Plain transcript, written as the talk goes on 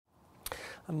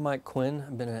I'm Mike Quinn.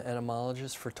 I've been an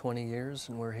entomologist for 20 years,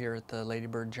 and we're here at the Lady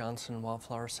Bird Johnson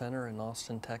Wildflower Center in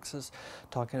Austin, Texas,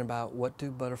 talking about what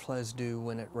do butterflies do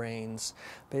when it rains.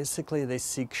 Basically, they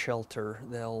seek shelter.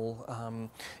 They'll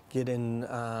get in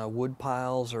wood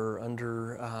piles or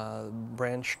under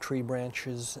tree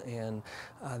branches, and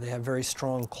they have very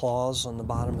strong claws on the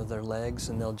bottom of their legs,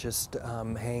 and they'll just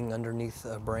hang underneath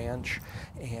a branch,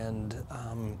 and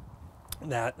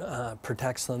that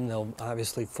protects them. They'll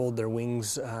obviously fold their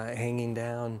wings hanging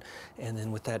down, and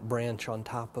then with that branch on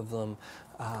top of them,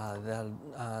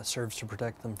 that serves to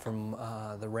protect them from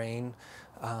the rain.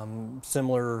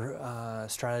 Similar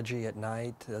strategy at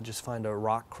night. They'll just find a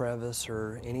rock crevice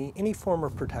or any form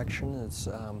of protection. It's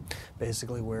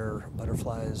basically where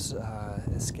butterflies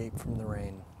escape from the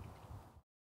rain.